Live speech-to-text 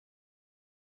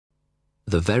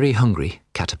The Very Hungry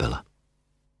Caterpillar.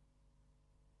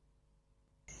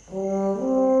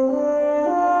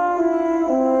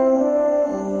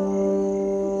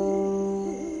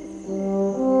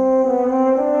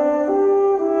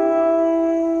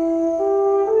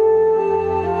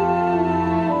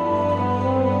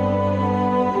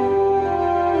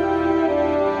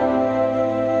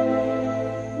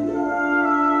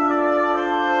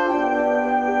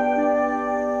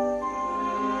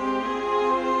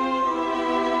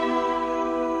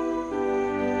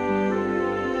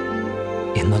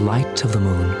 In the light of the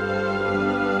moon,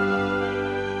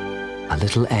 a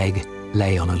little egg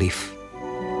lay on a leaf.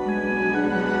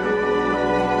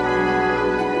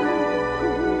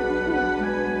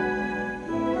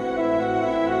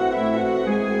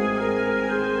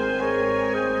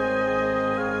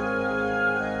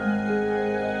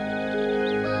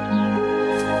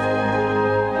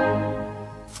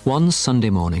 One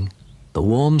Sunday morning, the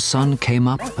warm sun came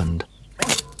up and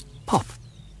pop!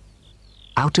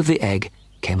 Out of the egg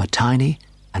came a tiny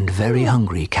and very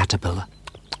hungry caterpillar.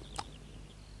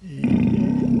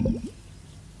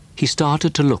 He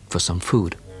started to look for some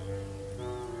food.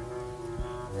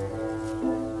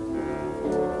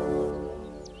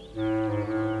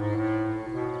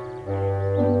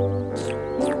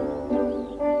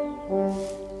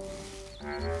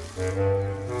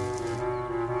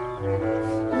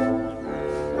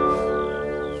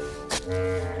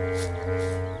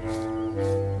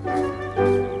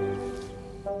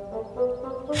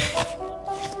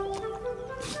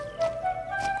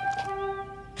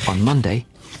 On Monday,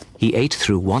 he ate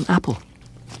through one apple.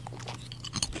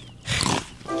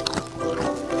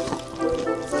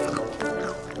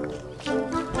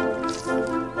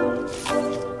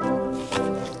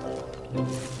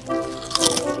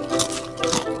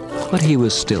 But he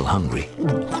was still hungry.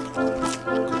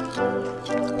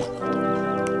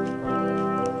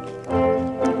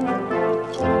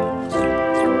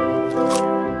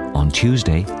 On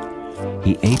Tuesday,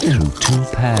 he ate through 2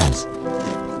 pears.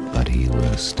 But he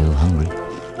was still hungry.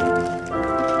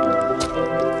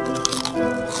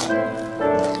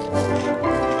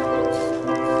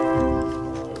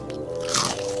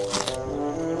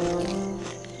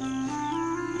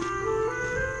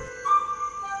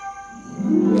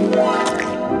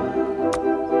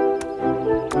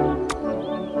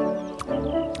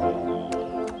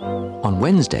 On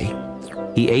Wednesday,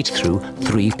 he ate through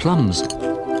 3 plums.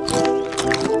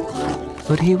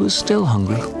 But he was still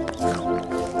hungry.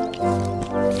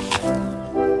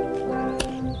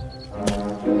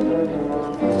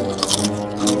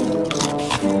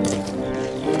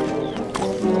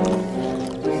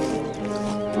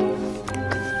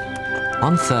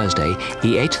 On Thursday,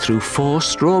 he ate through 4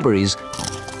 strawberries,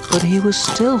 but he was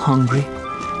still hungry.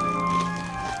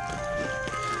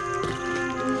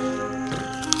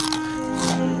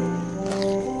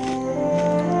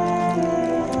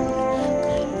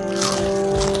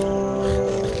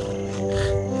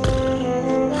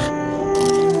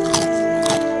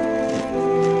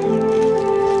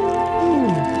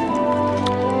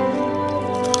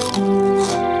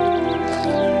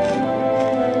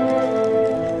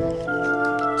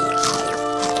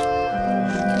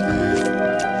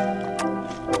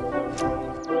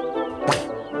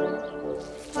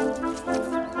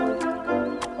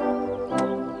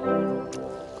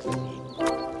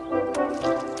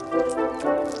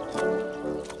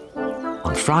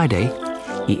 On Friday,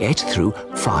 he ate through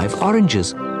 5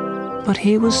 oranges, but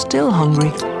he was still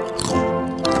hungry.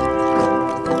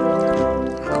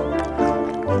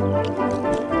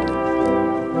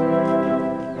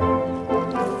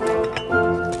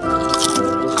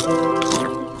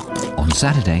 On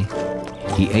Saturday,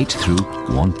 he ate through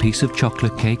 1 piece of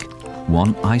chocolate cake,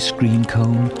 1 ice cream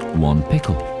cone, 1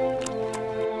 pickle.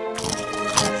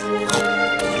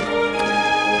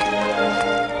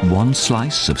 One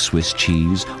slice of Swiss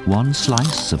cheese, 1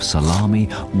 slice of salami,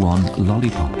 1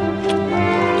 lollipop.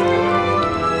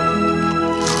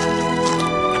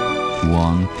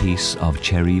 1 piece of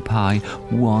cherry pie,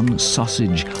 1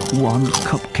 sausage, 1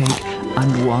 cupcake,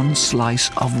 and 1 slice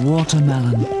of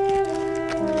watermelon.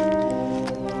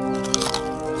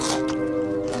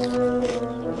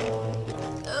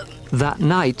 That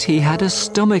night he had a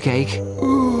stomachache.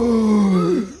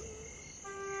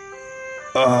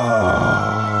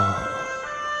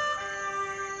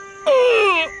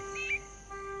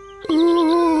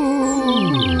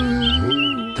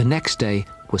 The next day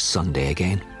was Sunday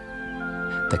again.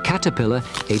 The caterpillar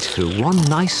ate through 1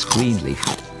 nice green leaf,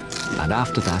 and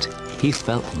after that he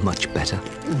felt much better.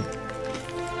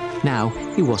 Now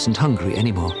he wasn't hungry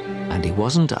anymore, and he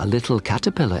wasn't a little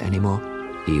caterpillar anymore.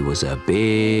 He was a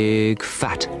big,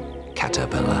 fat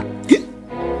caterpillar.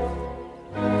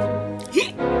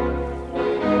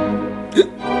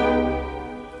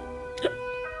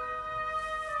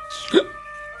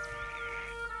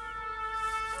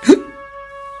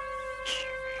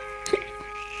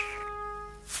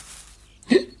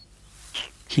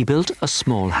 He built a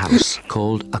small house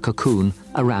called a cocoon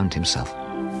around himself.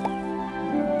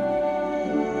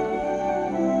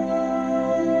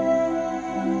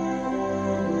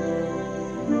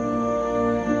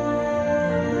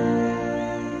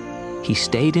 He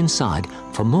stayed inside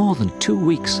for more than 2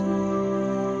 weeks.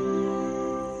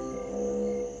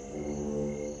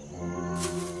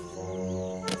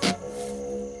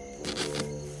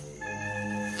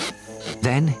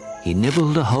 Then he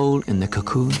nibbled a hole in the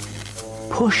cocoon,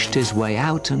 pushed his way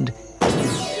out, and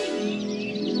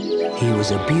he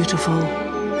was a beautiful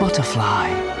butterfly.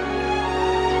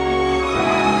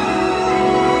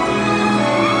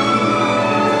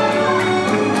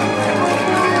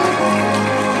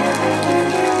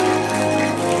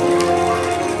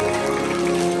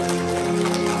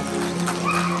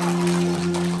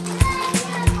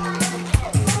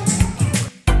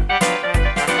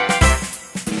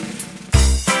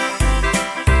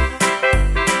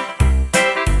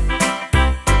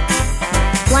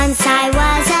 Once I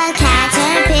was a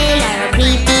caterpillar, a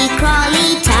creepy, crawly,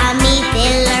 tummy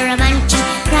filler, a munching,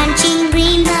 crunching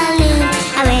green balloon.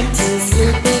 I went to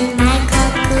sleep in my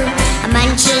cocoon. A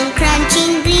munching,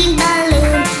 crunching green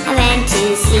balloon. I went to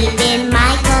sleep in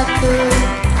my cocoon.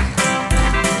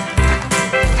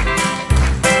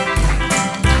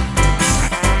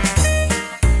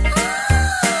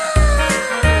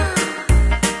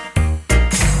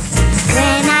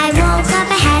 When I woke up,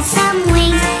 I had some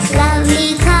wings, lovely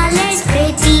colors,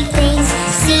 pretty things.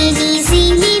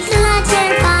 See me, flutter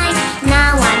by.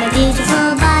 Now I'm a beautiful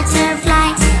butterfly.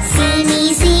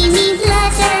 See me,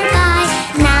 flutter by.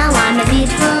 Now I'm a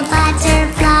beautiful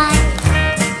butterfly.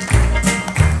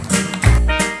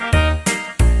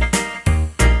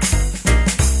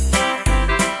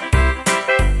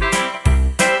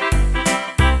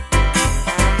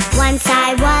 Once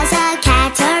I was a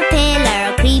caterpillar,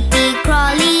 a creepy,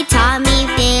 crawly, tummy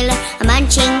filler, a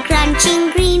munching,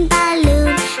 crunching green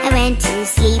balloon. I went to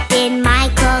sleep in my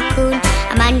cocoon.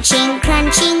 A munching,